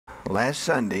last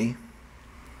Sunday,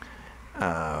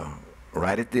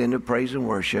 right at the end of praise and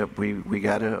worship, we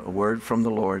got a word from the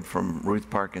Lord from Ruth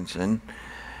Parkinson,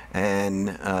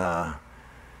 and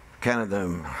kind of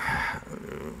the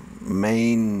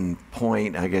main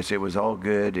point, I guess it was all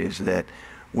good, is that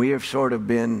we have sort of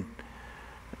been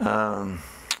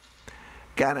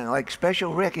kind of like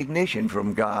special recognition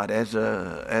from God as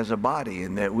a body,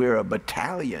 and that we're a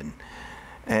battalion.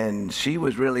 And she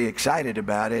was really excited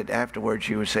about it. Afterwards,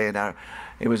 she was saying,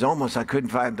 it was almost, I couldn't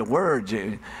find the words,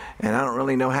 and I don't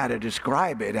really know how to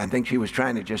describe it. I think she was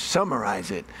trying to just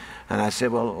summarize it. And I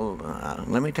said, well,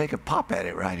 let me take a pop at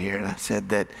it right here. And I said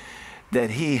that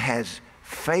He has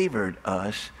favored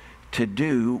us to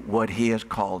do what He has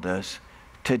called us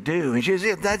to do. And she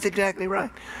said, that's exactly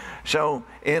right. So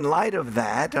in light of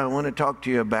that, I want to talk to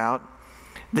you about,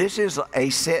 this is a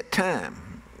set time.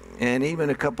 And even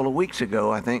a couple of weeks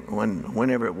ago, I think,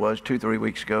 whenever it was, 2-3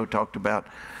 weeks ago, talked about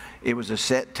it was a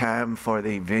set time for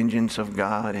the vengeance of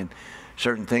God, and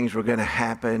certain things were going to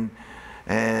happen,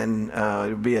 and it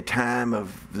would be a time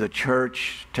of the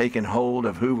church taking hold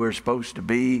of who we're supposed to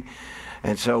be.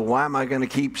 And so why am I going to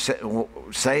keep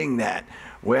saying that?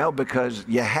 Well, because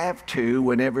you have to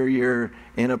whenever you're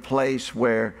in a place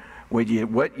where what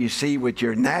you see with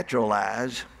your natural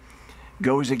eyes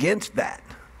goes against that.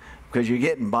 Because you're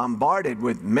getting bombarded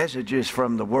with messages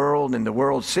from the world and the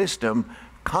world system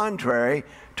contrary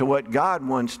to what God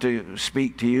wants to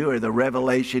speak to you, or the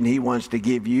revelation He wants to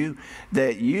give you,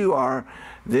 that you are,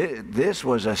 this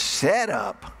was a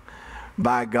setup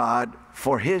by God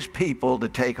for His people to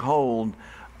take hold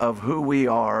of who we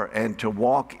are and to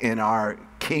walk in our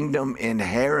kingdom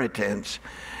inheritance,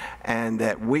 and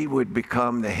that we would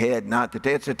become the head, not the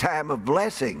tail. It's a time of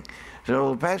blessing.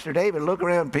 So, Pastor David, look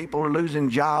around. People are losing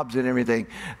jobs and everything.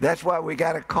 That's why we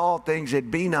got to call things that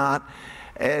be not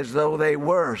as though they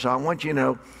were. So I want you to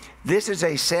know, this is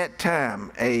a set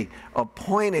time, a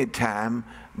appointed time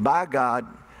by God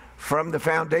from the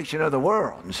foundation of the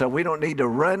world. And so we don't need to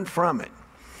run from it.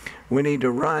 We need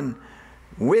to run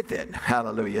with it.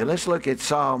 Hallelujah. Let's look at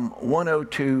Psalm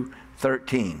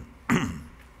 102:13.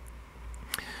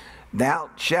 Thou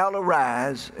shalt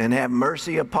arise and have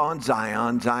mercy upon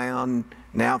Zion. Zion,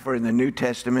 now for in the New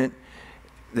Testament,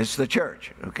 this is the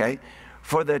church, okay?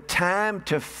 For the time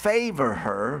to favor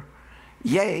her,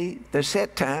 yea, the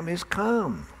set time is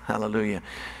come. Hallelujah.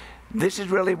 This is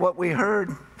really what we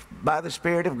heard by the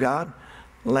Spirit of God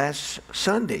last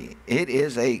Sunday. It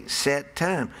is a set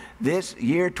time. This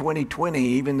year 2020,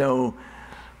 even though,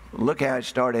 look how it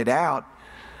started out,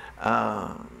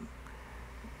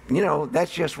 you know,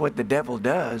 that's just what the devil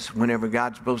does whenever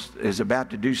God is about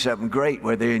to do something great,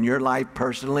 whether in your life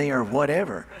personally or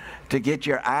whatever, to get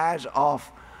your eyes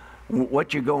off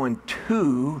what you're going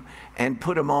to and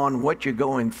put them on what you're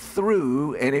going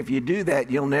through. And if you do that,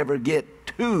 you'll never get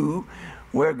to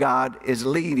where God is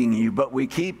leading you. But we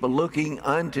keep looking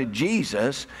unto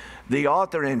Jesus, the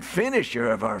author and finisher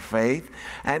of our faith,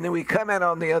 and then we come out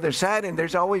on the other side and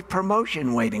there's always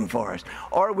promotion waiting for us.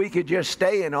 Or we could just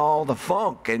stay in all the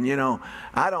funk, and you know,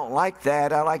 I don't like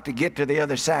that. I like to get to the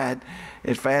other side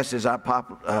as fast as I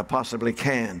possibly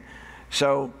can.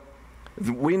 So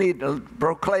we need to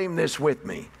proclaim this with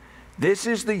me. This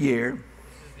is the year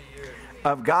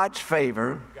of God's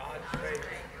favor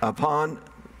upon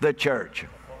the church.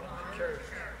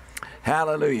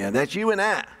 Hallelujah. That's you and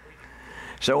I.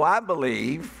 So I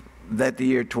believe that the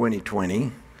year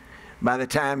 2020, by the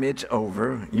time it's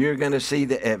over, you're going to see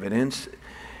the evidence,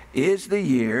 is the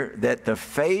year that the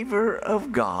favor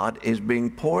of God is being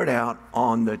poured out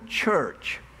on the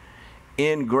church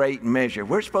in great measure.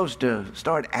 We're supposed to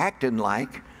start acting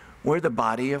like we're the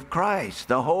body of Christ.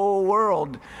 The whole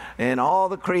world and all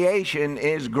the creation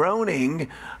is groaning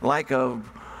like a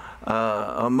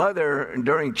mother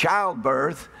during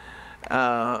childbirth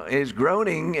is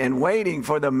groaning and waiting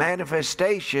for the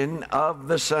manifestation of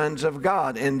the sons of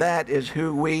God. And that is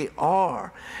who we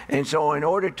are. And so in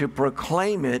order to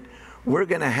proclaim it, we're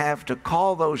going to have to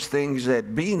call those things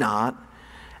that be not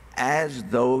as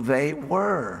though they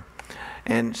were.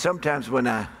 And sometimes when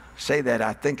I say that,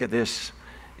 I think of this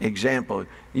example.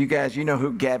 You guys, you know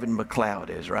who Gavin MacLeod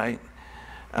is, right?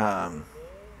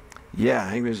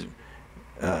 Yeah, he was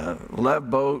Love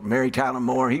Boat, Mary Tyler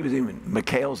Moore. He was even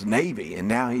McHale's Navy, and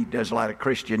now he does a lot of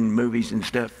Christian movies and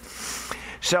stuff.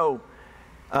 So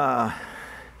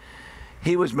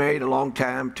he was married a long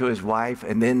time to his wife,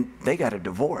 and then they got a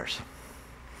divorce.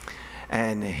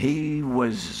 And he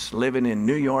was living in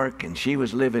New York, and she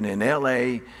was living in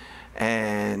L.A.,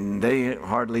 and they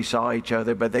hardly saw each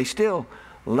other, but they still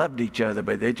loved each other,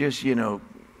 but they just, you know,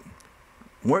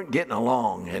 weren't getting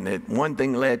along, and one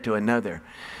thing led to another.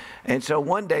 And so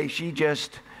one day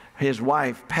his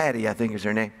wife, Patty, I think is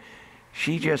her name,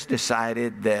 she just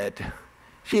decided that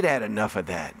she'd had enough of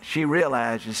that. She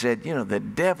realized and said, the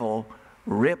devil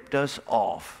ripped us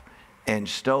off and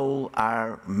stole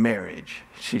our marriage,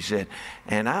 she said,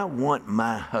 and I want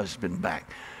my husband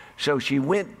back. So she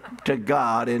went to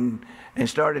God and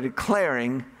started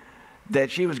declaring that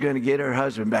she was going to get her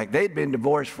husband back. They'd been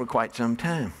divorced for quite some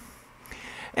time.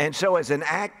 And so as an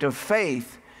act of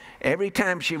faith, every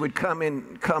time she would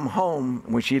come home,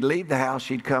 when she'd leave the house,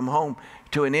 she'd come home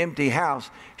to an empty house,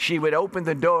 she would open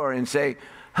the door and say,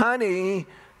 honey,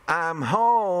 I'm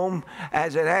home,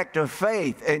 as an act of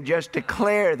faith, and just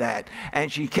declare that. And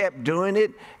she kept doing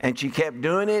it, and she kept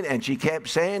doing it, and she kept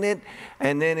saying it.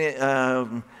 And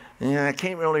then I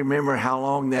can't really remember how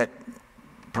long that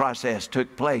process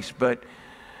took place, but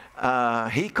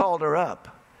he called her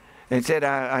up and said,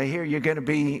 I hear you're going to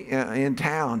be in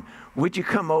town. Would you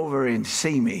come over and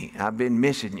see me? I've been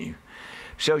missing you.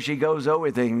 So she goes over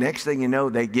there. Next thing you know,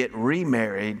 they get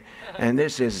remarried. And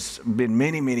this has been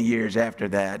many, many years after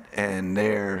that. And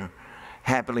they're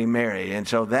happily married. And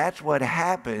so that's what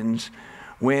happens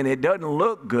when it doesn't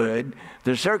look good.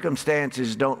 The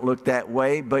circumstances don't look that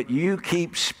way. But you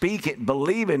keep speaking,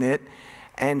 believing it,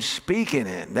 and speaking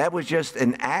it. That was just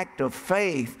an act of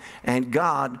faith. And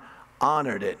God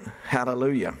honored it.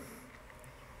 Hallelujah.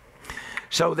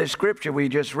 So the scripture we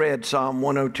just read, Psalm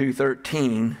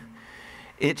 102:13,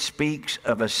 it speaks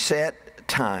of a set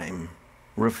time,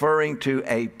 referring to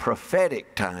a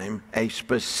prophetic time, a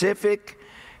specific,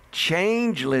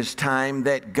 changeless time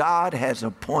that God has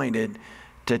appointed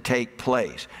to take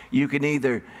place. You can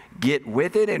either get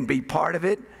with it and be part of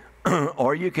it,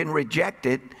 or you can reject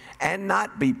it and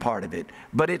not be part of it.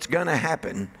 But it's going to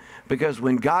happen, because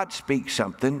when God speaks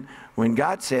something, when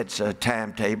God sets a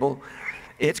timetable,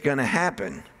 it's going to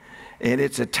happen. And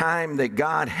it's a time that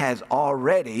God has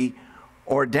already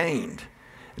ordained.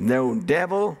 No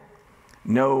devil,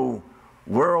 no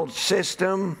world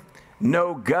system,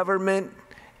 no government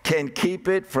can keep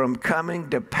it from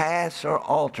coming to pass or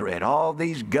alter it. All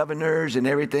these governors and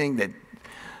everything that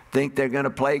think they're going to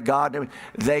play God,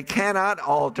 they cannot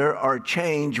alter or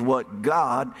change what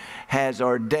God has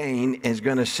ordained is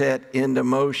going to set into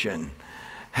motion.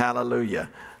 Hallelujah.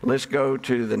 Let's go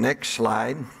to the next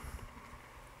slide.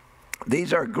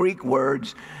 These are Greek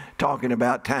words talking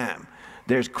about time.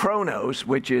 There's chronos,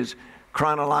 which is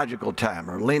chronological time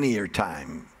or linear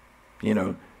time.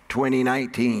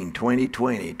 2019,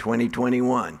 2020,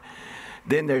 2021.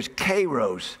 Then there's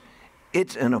kairos.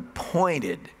 It's an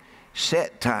appointed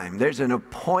set time. There's an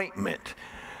appointment.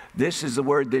 This is the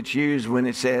word that's used when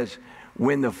it says,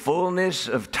 when the fullness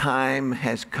of time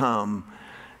has come,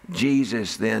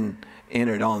 Jesus then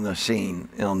entered on the scene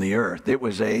on the earth. It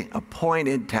was a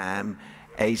appointed time,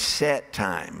 a set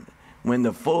time, when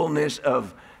the fullness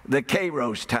of the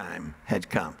kairos time had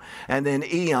come. And then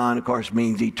eon, of course,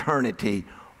 means eternity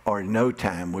or no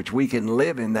time, which we can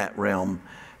live in that realm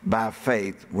by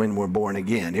faith when we're born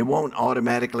again. It won't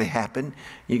automatically happen.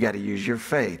 You got to use your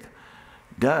faith.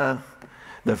 Duh.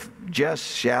 The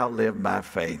just shall live by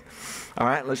faith. All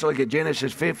right, let's look at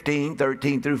Genesis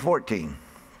 15:13 through 14.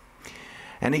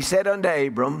 And he said unto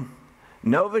Abram,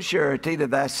 know of a surety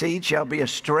that thy seed shall be a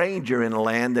stranger in a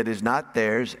land that is not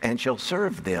theirs, and shall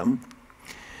serve them,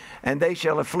 and they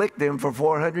shall afflict them for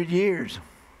 400 years.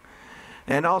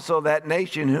 And also that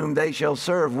nation whom they shall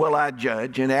serve will I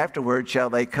judge, and afterward shall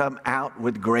they come out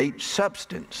with great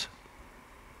substance.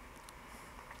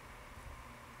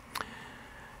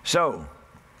 So,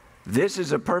 this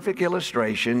is a perfect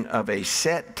illustration of a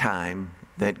set time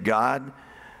that God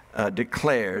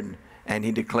declared, and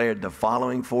he declared the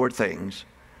following four things.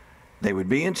 They would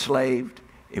be enslaved,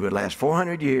 it would last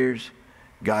 400 years,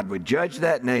 God would judge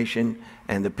that nation,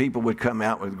 and the people would come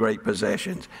out with great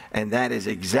possessions. And that is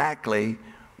exactly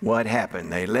what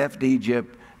happened. They left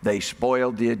Egypt, they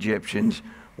spoiled the Egyptians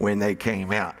when they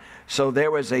came out. So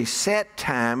there was a set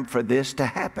time for this to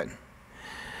happen.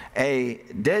 A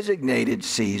designated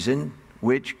season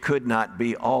which could not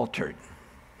be altered.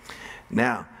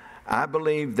 Now, I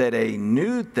believe that a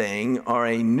new thing or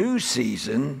a new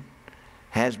season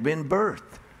has been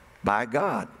birthed by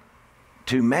God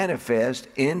to manifest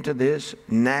into this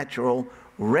natural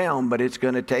realm, but it's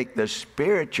going to take the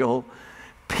spiritual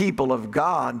people of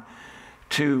God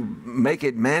to make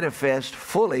it manifest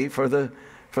fully for the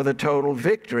total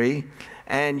victory.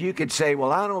 And you could say,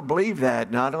 well, I don't believe that,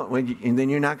 and then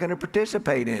you're not going to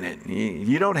participate in it.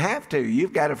 You don't have to.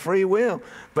 You've got a free will.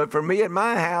 But for me and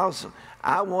my house,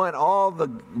 I want all the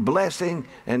blessing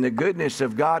and the goodness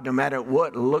of God, no matter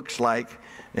what it looks like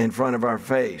in front of our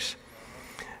face.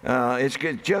 It's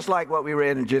good, just like what we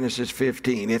read in Genesis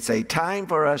 15. It's a time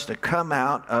for us to come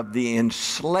out of the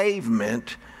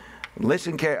enslavement,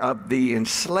 of the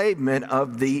enslavement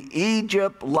of the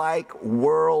Egypt-like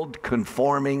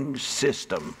world-conforming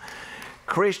system.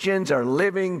 Christians are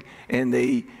living in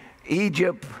the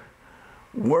Egypt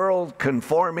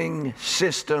world-conforming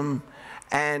system,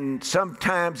 and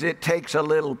sometimes it takes a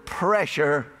little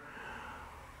pressure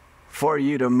for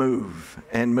you to move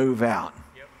and move out.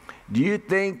 Yep. Do you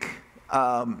think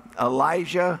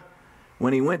Elijah,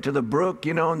 when he went to the brook,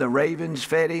 you know, and the ravens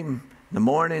fed him in the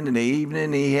morning and the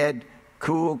evening, he had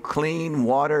cool, clean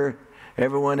water,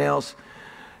 everyone else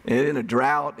in a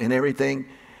drought and everything.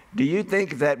 Do you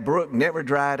think if that brook never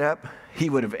dried up, he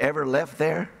would have ever left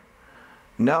there?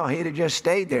 No, he'd have just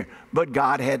stayed there. But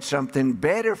God had something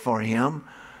better for him,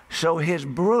 so his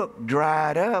brook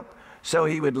dried up, so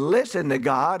he would listen to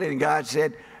God, and God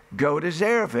said, go to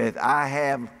Zarephath. I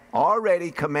have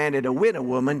already commanded a widow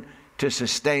woman to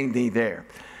sustain thee there.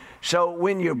 So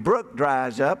when your brook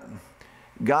dries up,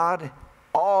 God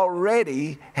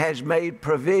already has made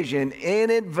provision in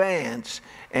advance,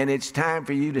 and it's time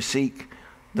for you to seek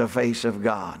the face of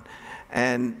God.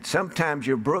 And sometimes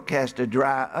your brook has to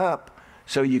dry up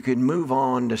so you can move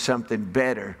on to something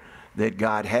better that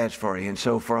God has for you. And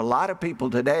so for a lot of people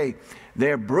today,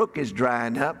 their brook is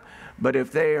drying up, but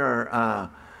if they are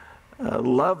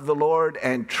love the Lord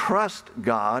and trust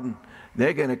God,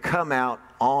 they're going to come out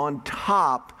on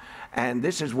top. And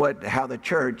this is how the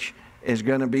church is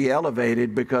going to be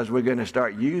elevated, because we're going to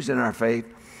start using our faith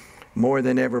more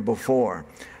than ever before.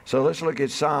 So let's look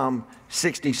at Psalm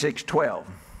 66:12.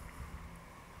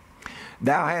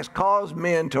 Thou hast caused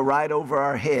men to ride over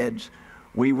our heads.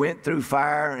 We went through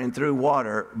fire and through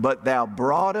water, but thou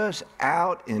brought us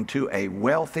out into a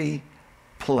wealthy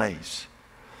place.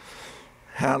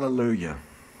 Hallelujah.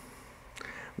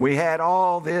 We had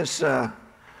all this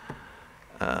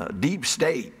deep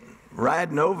state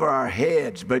riding over our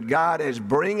heads, but God is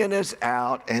bringing us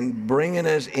out and bringing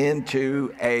us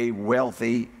into a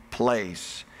wealthy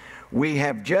place. We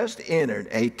have just entered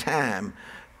a time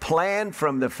planned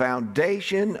from the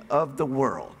foundation of the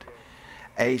world,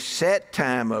 a set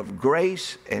time of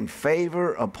grace and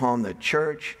favor upon the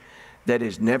church that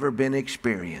has never been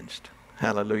experienced.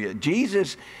 Hallelujah.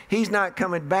 Jesus, he's not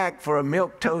coming back for a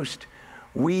milquetoast,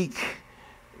 weak,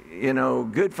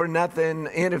 good for nothing,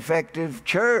 ineffective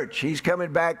church. He's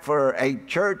coming back for a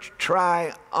church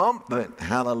triumphant.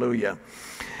 Hallelujah.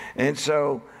 And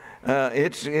so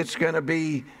it's going to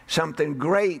be something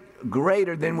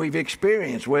greater than we've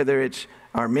experienced, whether it's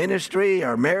our ministry,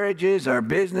 our marriages, our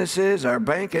businesses, our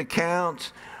bank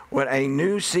accounts. What a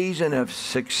new season of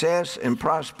success and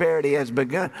prosperity has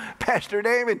begun. Pastor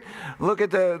David, look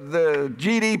at the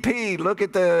GDP, look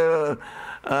at the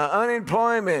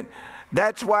unemployment.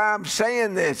 That's why I'm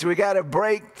saying this. We got to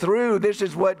break through. This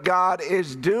is what God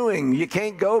is doing. You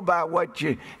can't go by what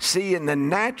you see in the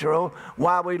natural,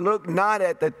 while we look not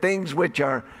at the things which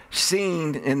are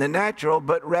seen in the natural,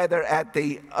 but rather at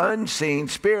the unseen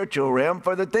spiritual realm.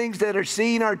 For the things that are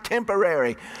seen are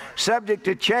temporary, subject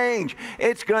to change.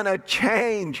 It's going to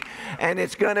change, and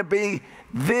it's going to be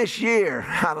this year.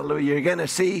 Hallelujah. You're going to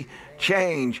see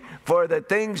change. For the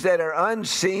things that are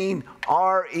unseen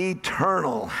are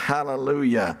eternal.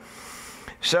 Hallelujah.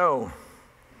 So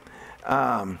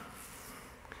I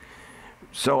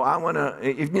want to,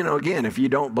 again, if you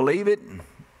don't believe it,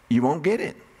 you won't get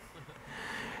it.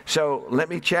 So let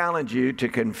me challenge you to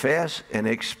confess and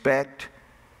expect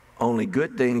only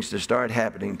good things to start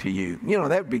happening to you.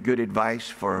 That would be good advice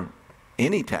for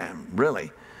any time,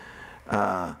 really.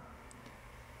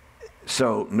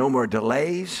 So no more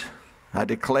delays, I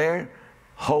declare,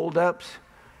 holdups,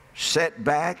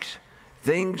 setbacks.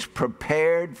 Things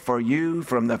prepared for you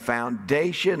from the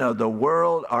foundation of the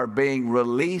world are being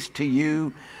released to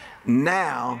you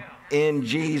now in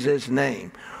Jesus'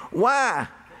 name. Why?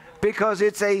 Because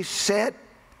it's a set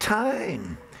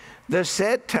time. The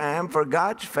set time for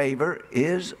God's favor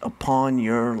is upon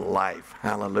your life.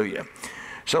 Hallelujah.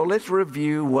 So let's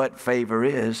review what favor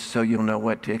is so you'll know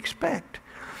what to expect.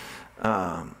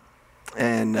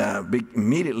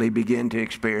 Immediately begin to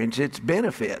experience its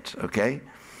benefits, okay?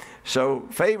 So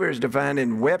favor is defined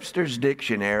in Webster's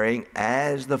dictionary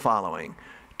as the following: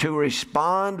 to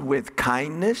respond with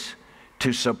kindness,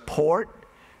 to support,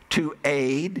 to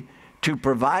aid, to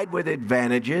provide with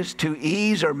advantages, to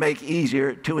ease or make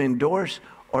easier, to endorse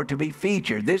or to be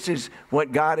featured. This is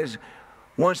what God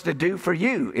wants to do for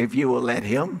you if you will let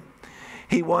Him.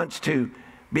 He wants to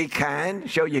be kind,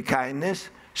 show you kindness,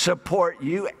 support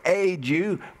you, aid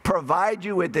you, provide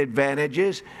you with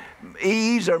advantages,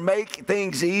 ease or make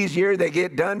things easier. They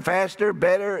get done faster,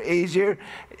 better, easier,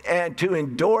 and to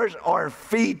endorse or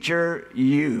feature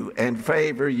you and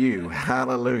favor you.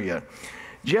 Hallelujah.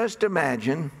 Just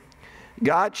imagine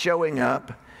God showing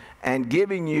up and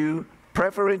giving you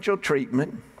preferential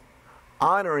treatment,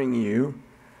 honoring you,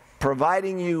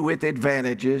 providing you with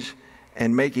advantages,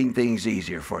 and making things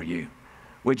easier for you.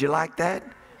 Would you like that?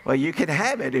 Well, you can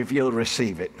have it if you'll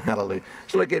receive it. Hallelujah.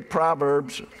 Let's look at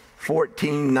Proverbs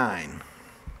 14:9.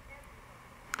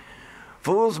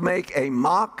 Fools make a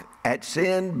mock at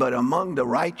sin, but among the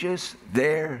righteous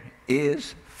there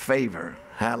is favor.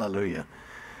 Hallelujah.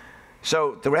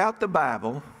 So throughout the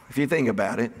Bible, if you think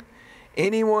about it,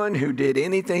 anyone who did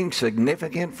anything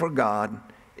significant for God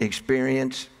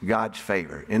experienced God's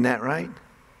favor. Isn't that right?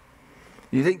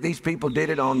 You think these people did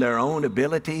it on their own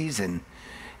abilities and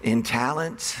in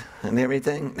talents and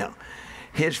everything? No.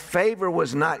 His favor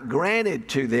was not granted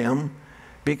to them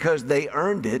because they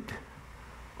earned it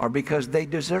or because they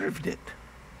deserved it.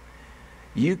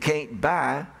 You can't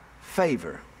buy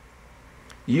favor.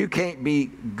 You can't be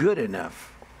good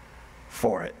enough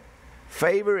for it.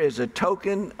 Favor is a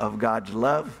token of God's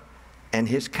love and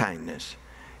His kindness.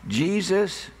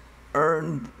 Jesus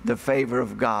earned the favor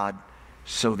of God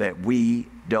so that we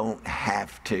don't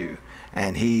have to,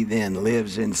 and He then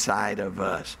lives inside of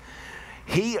us.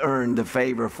 He earned the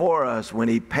favor for us when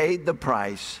He paid the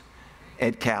price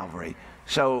at Calvary.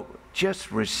 So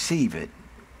just receive it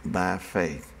by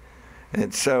faith.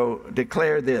 And so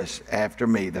declare this after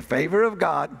me. The favor of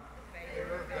God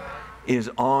is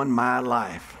on my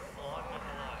life.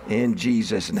 In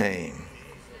Jesus' name.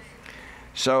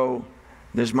 So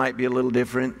this might be a little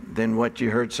different than what you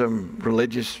heard some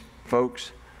religious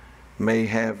folks may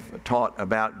have taught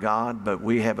about God, but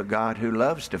we have a God who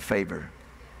loves to favor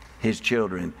His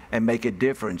children and make a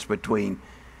difference between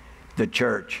the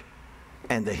church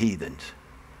and the heathens.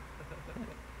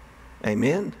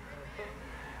 Amen?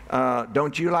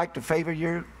 Don't you like to favor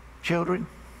your children?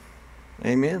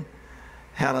 Amen?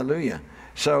 Hallelujah.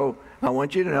 So I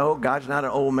want you to know God's not an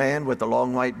old man with a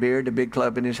long white beard, a big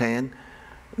club in his hand,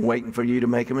 waiting for you to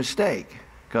make a mistake.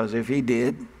 Because if He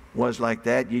was like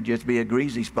that, you'd just be a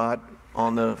greasy spot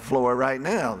on the floor right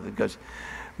now.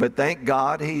 But thank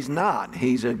God He's not.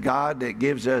 He's a God that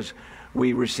gives us,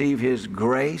 we receive His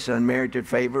grace, unmerited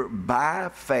favor by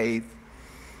faith,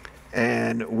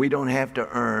 and we don't have to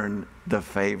earn the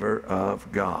favor of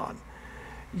God.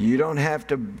 You don't have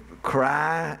to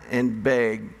cry and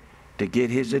beg to get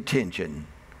His attention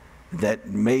that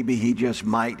maybe He just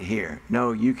might hear.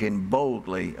 No, you can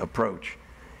boldly approach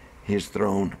His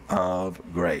throne of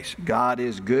grace. God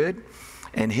is good,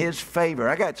 and His favor,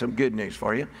 I got some good news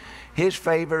for you. His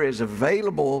favor is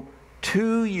available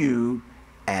to you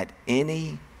at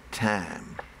any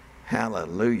time.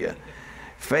 Hallelujah.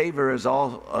 Favor is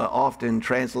often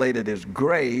translated as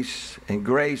grace, and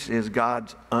grace is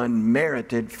God's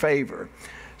unmerited favor.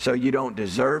 So you don't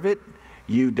deserve it,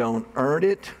 you don't earn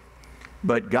it,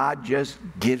 but God just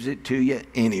gives it to you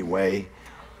anyway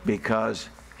because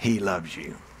He loves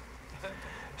you.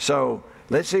 So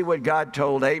let's see what God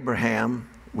told Abraham,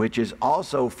 which is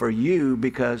also for you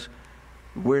because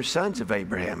we're sons of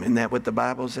Abraham. Isn't that what the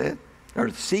Bible said?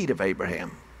 Or the seed of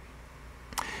Abraham.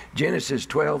 Genesis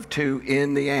 12:2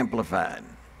 in the Amplified.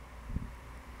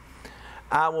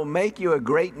 I will make you a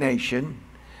great nation,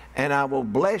 and I will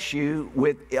bless you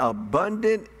with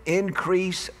abundant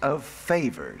increase of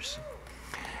favors,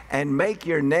 and make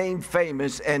your name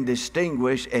famous and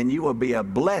distinguished, and you will be a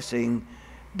blessing,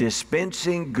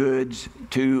 dispensing goods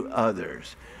to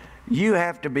others. You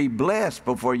have to be blessed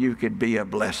before you could be a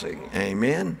blessing.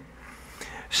 Amen?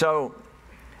 So,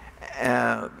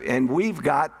 and we've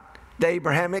got the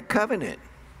Abrahamic covenant.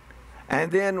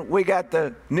 And then we got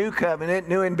the new covenant,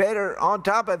 new and better on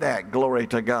top of that. Glory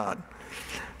to God.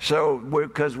 So,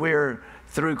 because we're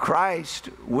through Christ,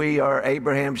 we are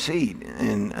Abraham's seed.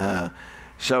 And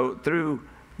so through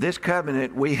this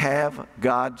covenant, we have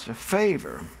God's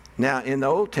favor. Now, in the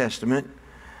Old Testament,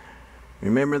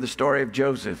 remember the story of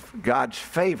Joseph. God's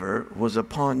favor was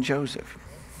upon Joseph.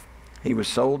 He was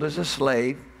sold as a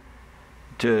slave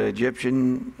to an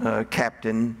Egyptian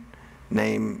captain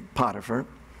named Potiphar.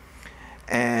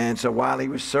 And so while he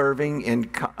was serving in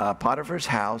Potiphar's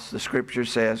house, the scripture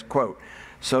says, quote,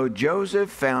 so Joseph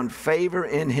found favor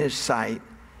in his sight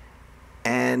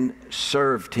and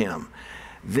served him.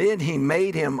 Then he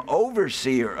made him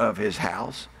overseer of his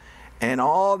house, and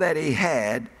all that he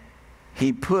had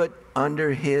he put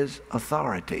under his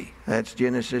authority. That's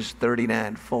Genesis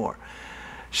 39:4.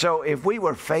 So if we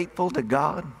were faithful to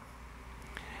God,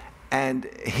 And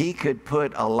he could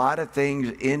put a lot of things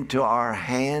into our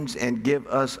hands and give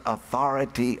us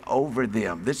authority over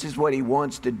them. This is what he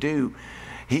wants to do.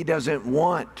 He doesn't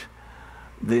want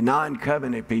the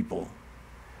non-covenant people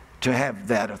to have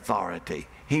that authority.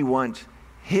 He wants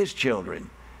his children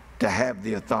to have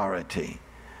the authority.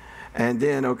 And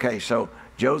then, okay, so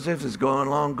Joseph is going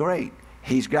along great.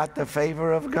 He's got the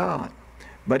favor of God.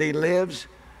 But he lives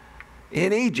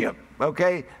in Egypt,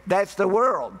 okay? That's the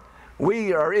world.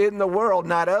 We are in the world,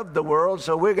 not of the world,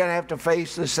 so we're going to have to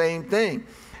face the same thing.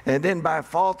 And then by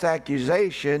false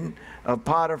accusation of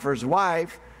Potiphar's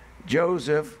wife,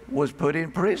 Joseph was put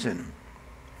in prison.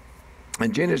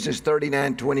 And Genesis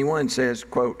 39:21 says,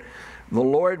 quote, "The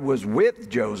Lord was with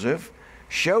Joseph,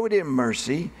 showed him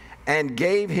mercy, and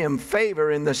gave him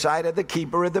favor in the sight of the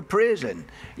keeper of the prison."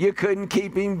 You couldn't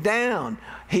keep him down.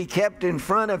 He kept in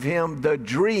front of him the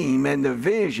dream and the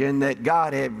vision that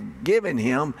God had given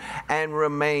him and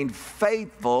remained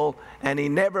faithful, and he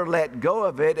never let go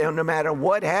of it. And no matter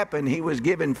what happened, he was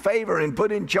given favor and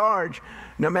put in charge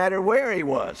no matter where he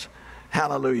was.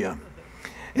 Hallelujah.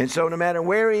 And so no matter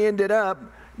where he ended up,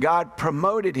 God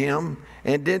promoted him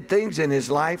and did things in his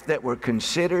life that were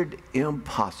considered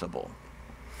impossible.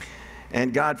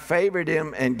 And God favored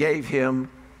him and gave him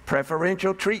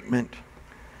preferential treatment,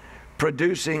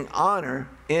 producing honor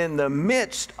in the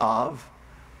midst of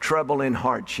trouble and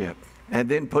hardship, and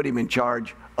then put him in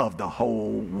charge of the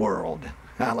whole world.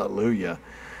 Hallelujah.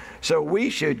 So we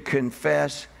should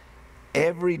confess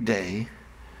every day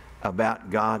about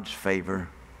God's favor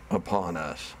upon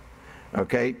us.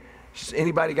 Okay?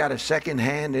 Anybody got a second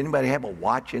hand? Anybody have a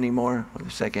watch anymore with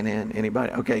a second hand?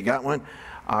 Anybody? Okay, got one?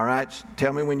 All right,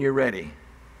 tell me when you're ready.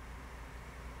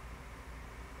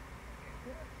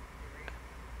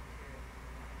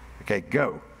 Okay,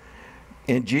 go.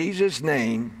 In Jesus'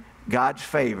 name, God's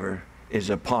favor is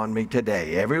upon me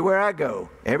today. Everywhere I go,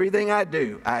 everything I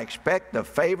do, I expect the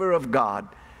favor of God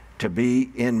to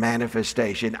be in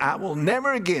manifestation. I will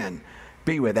never again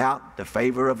be without the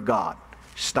favor of God.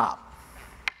 Stop.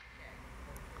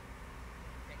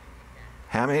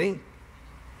 How many?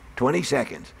 20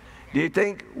 seconds.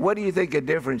 What do you think a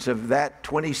difference of that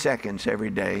 20 seconds every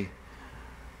day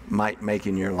might make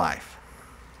in your life?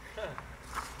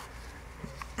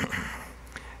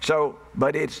 So,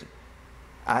 but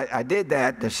I did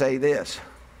that to say this.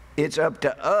 It's up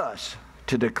to us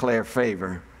to declare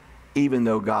favor, even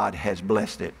though God has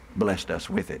blessed us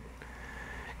with it.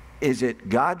 Is it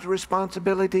God's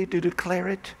responsibility to declare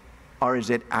it, or is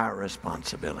it our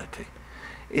responsibility?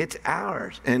 It's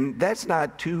ours. And that's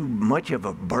not too much of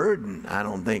a burden, I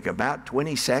don't think, about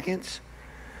 20 seconds.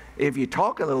 If you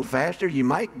talk a little faster, you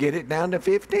might get it down to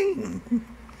 15.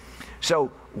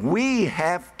 So we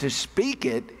have to speak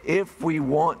it if we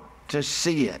want to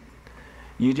see it.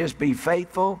 You just be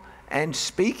faithful and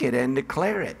speak it and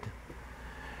declare it.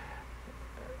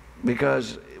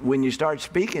 Because when you start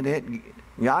speaking it,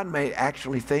 God may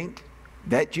actually think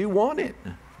that you want it.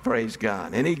 Praise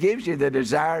God. And he gives you the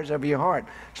desires of your heart.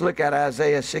 Let's look at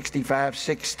Isaiah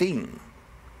 65:16.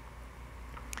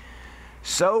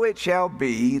 "So it shall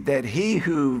be that he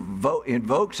who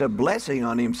invokes a blessing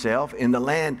on himself in the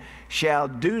land shall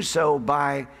do so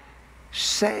by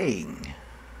saying."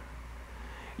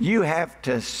 You have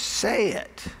to say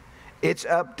it. It's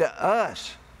up to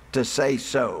us to say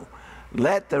so.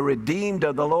 Let the redeemed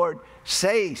of the Lord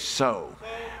say so.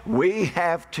 We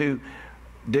have to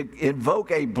invoke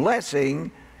a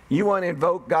blessing. You want to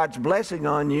invoke God's blessing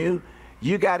on you,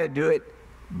 you got to do it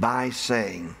by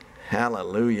saying.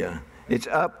 Hallelujah. It's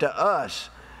up to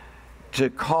us to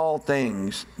call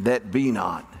things that be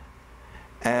not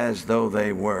as though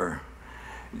they were.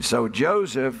 So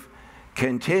Joseph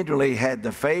continually had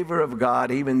the favor of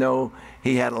God, even though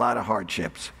he had a lot of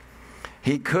hardships.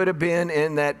 He could have been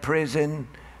in that prison,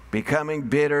 becoming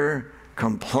bitter,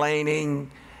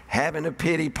 complaining, having a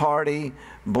pity party,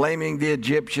 blaming the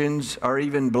Egyptians, or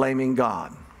even blaming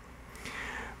God.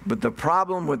 But the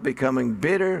problem with becoming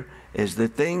bitter is the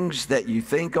things that you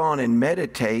think on and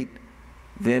meditate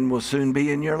then will soon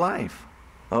be in your life.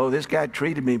 Oh, this guy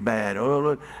treated me bad.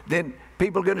 Oh, then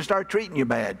people are going to start treating you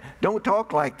bad. Don't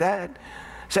talk like that.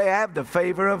 Say, I have the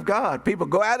favor of God. People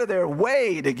go out of their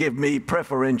way to give me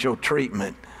preferential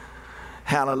treatment.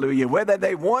 Hallelujah. Whether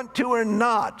they want to or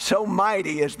not, so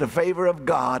mighty is the favor of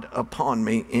God upon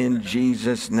me in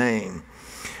Jesus' name.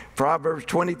 Proverbs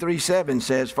 23:7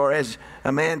 says, "For as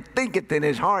a man thinketh in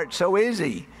his heart, so is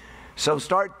he." So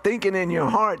start thinking in your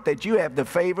heart that you have the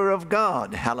favor of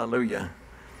God. Hallelujah.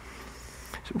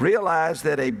 Realize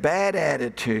that a bad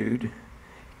attitude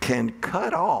can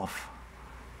cut off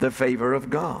the favor of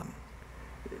God.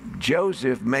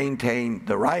 Joseph maintained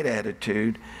the right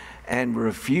attitude and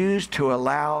refused to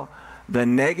allow the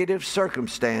negative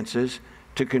circumstances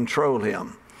to control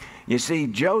him. You see,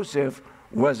 Joseph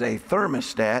was a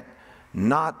thermostat,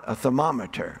 not a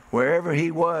thermometer. Wherever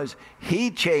he was,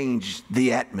 he changed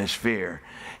the atmosphere.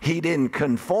 He didn't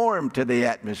conform to the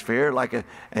atmosphere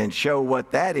and show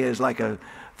what that is like a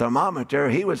thermometer.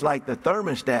 He was like the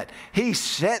thermostat. He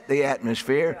set the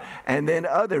atmosphere, and then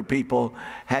other people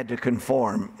had to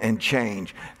conform and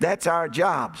change. That's our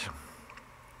jobs.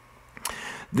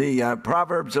 The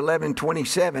Proverbs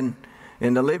 11:27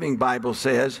 in the Living Bible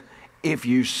says, if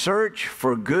you search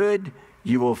for good,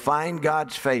 you will find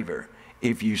God's favor.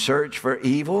 If you search for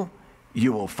evil,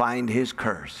 you will find his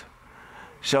curse.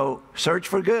 So search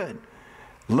for good.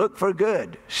 Look for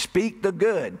good. Speak the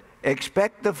good.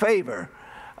 Expect the favor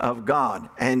of God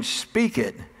and speak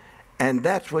it. And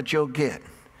that's what you'll get.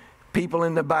 People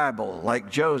in the Bible like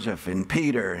Joseph and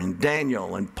Peter and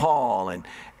Daniel and Paul and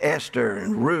Esther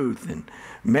and Ruth and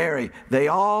Mary, they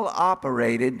all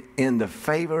operated in the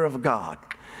favor of God.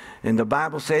 And the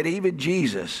Bible said even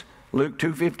Jesus, Luke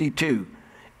 2:52,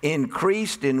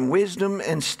 increased in wisdom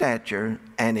and stature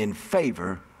and in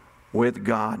favor with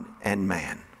God and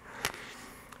man.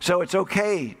 So it's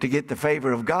okay to get the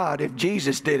favor of God if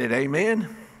Jesus did it.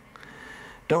 Amen?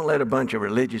 Don't let a bunch of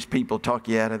religious people talk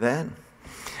you out of that.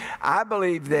 I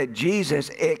believe that Jesus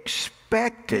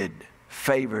expected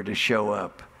favor to show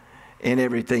up in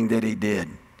everything that he did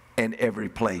and every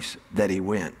place that he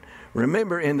went.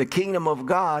 Remember, in the kingdom of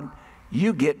God,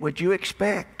 you get what you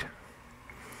expect.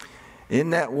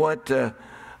 Isn't that what in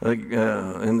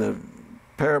the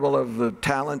parable of the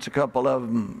talents, a couple of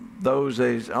them, those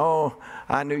days, oh,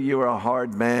 I knew you were a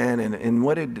hard man. And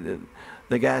what did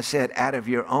the guy said? Out of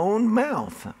your own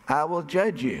mouth, I will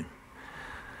judge you.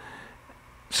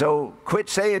 So quit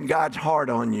saying God's hard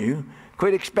on you.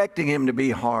 Quit expecting him to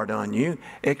be hard on you.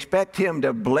 Expect him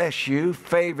to bless you,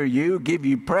 favor you, give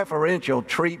you preferential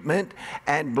treatment,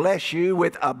 and bless you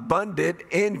with abundant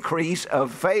increase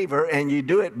of favor. And you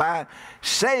do it by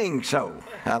saying so.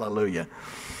 Hallelujah.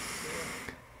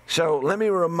 So let me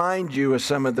remind you of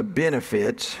some of the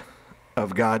benefits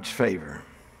of God's favor.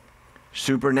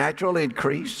 Supernatural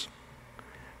increase,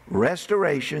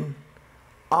 restoration,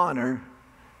 honor,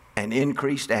 and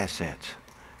increased assets.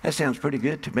 That sounds pretty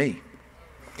good to me.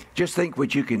 Just think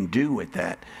what you can do with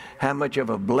that. How much of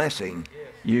a blessing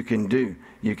you can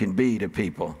be to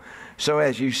people. So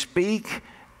as you speak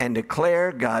and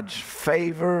declare God's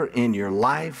favor in your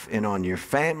life and on your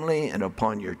family and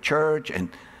upon your church and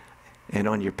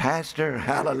on your pastor,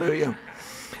 hallelujah,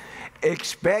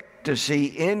 expect to see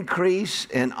increase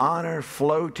and honor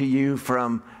flow to you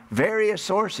from various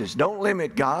sources. Don't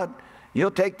limit God.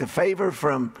 You'll take the favor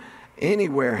from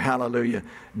anywhere, hallelujah.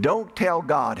 Don't tell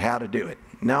God how to do it.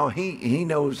 No, he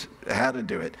knows how to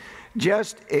do it.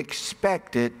 Just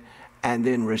expect it and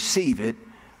then receive it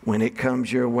when it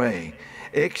comes your way.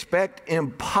 Expect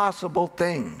impossible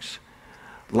things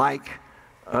like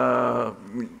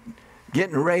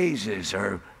getting raises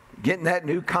or getting that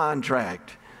new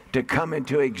contract to come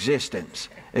into existence.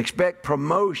 Expect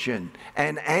promotion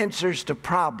and answers to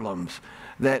problems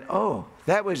that, oh,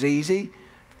 that was easy.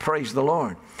 Praise the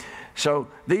Lord. So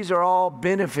these are all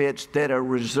benefits that are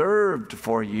reserved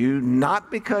for you,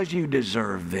 not because you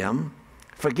deserve them.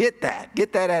 Forget that.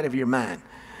 Get that out of your mind.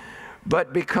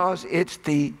 But because it's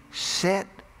the set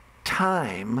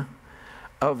time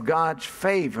of God's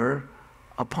favor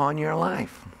upon your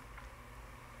life.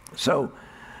 So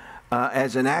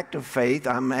as an act of faith,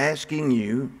 I'm asking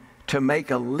you to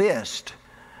make a list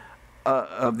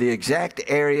of the exact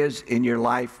areas in your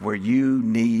life where you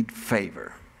need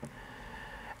favor.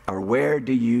 Or where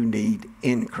do you need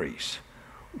increase?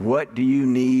 What do you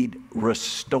need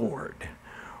restored?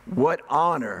 What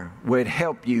honor would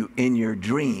help you in your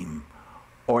dream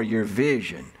or your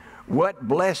vision? What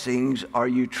blessings are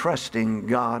you trusting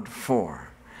God for?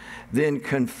 Then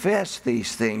confess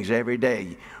these things every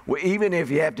day. Well, even if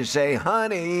you have to say,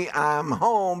 honey, I'm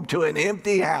home to an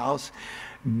empty house,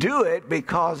 do it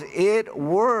because it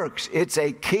works. It's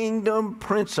a kingdom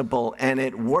principle, and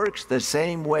it works the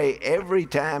same way every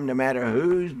time, no matter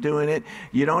who's doing it.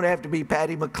 You don't have to be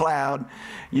Patty McLeod.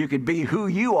 You could be who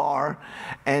you are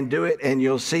and do it, and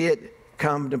you'll see it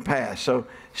come to pass. So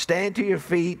stand to your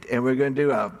feet, and we're going to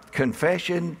do a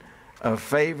confession of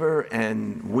favor,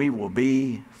 and we will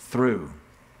be through.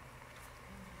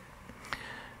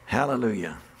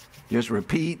 Hallelujah. Just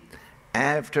repeat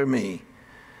after me.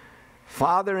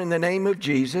 Father, in the name of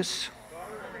Jesus,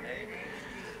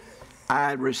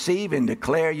 I receive and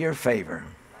declare your favor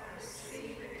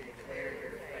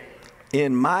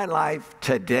in my life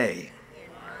today.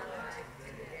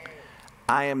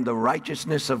 I am the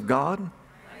righteousness of God.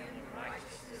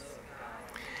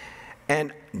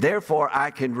 And therefore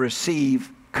I can receive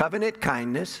covenant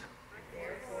kindness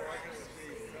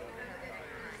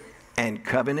and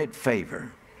covenant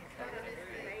favor.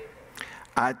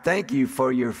 I thank you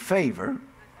for your favor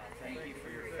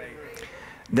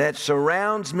that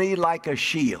surrounds me like a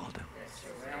shield.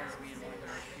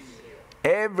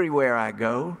 Everywhere I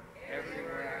go,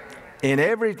 in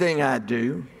everything I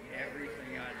do,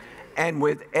 and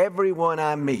with everyone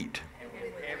I meet,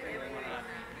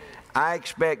 I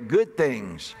expect good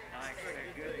things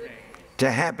to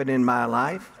happen in my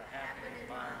life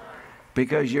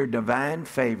because your divine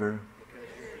favor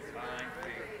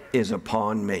is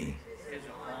upon me.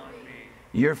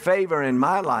 Your favor in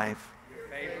my life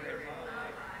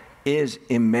is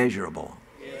immeasurable,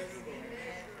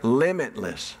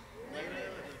 limitless,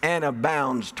 and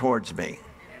abounds towards me.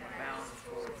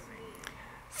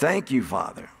 Thank you,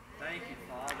 Father,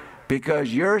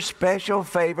 because your special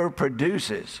favor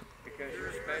produces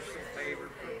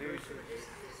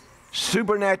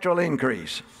supernatural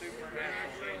increase,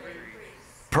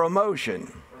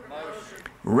 promotion,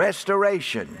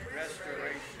 restoration,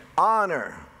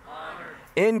 honor,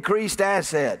 increased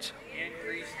assets,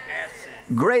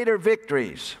 greater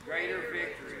victories,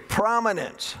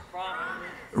 prominence,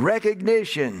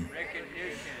 recognition,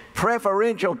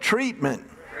 preferential treatment,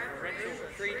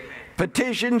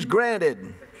 petitions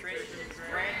granted,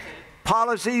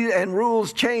 policies and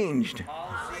rules changed,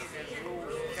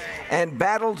 and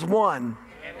battles won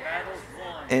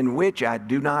in which I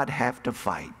do not have to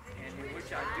fight.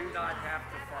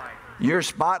 Your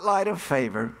spotlight of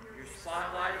favor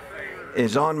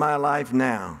is on my life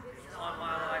now.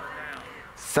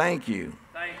 Thank you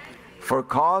for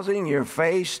causing your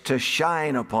face to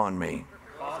shine upon me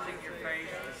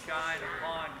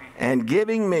and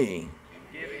giving me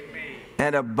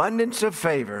an abundance of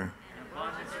favor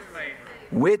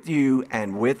with you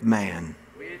and with man.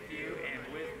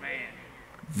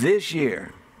 This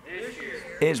year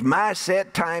is my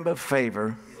set time of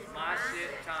favor.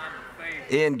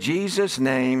 In Jesus'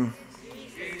 name,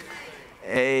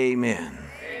 amen.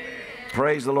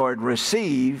 Praise the Lord.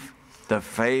 Receive the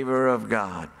favor of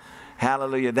God.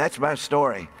 Hallelujah. That's my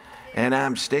story, and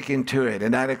I'm sticking to it,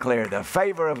 and I declare the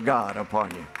favor of God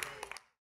upon you.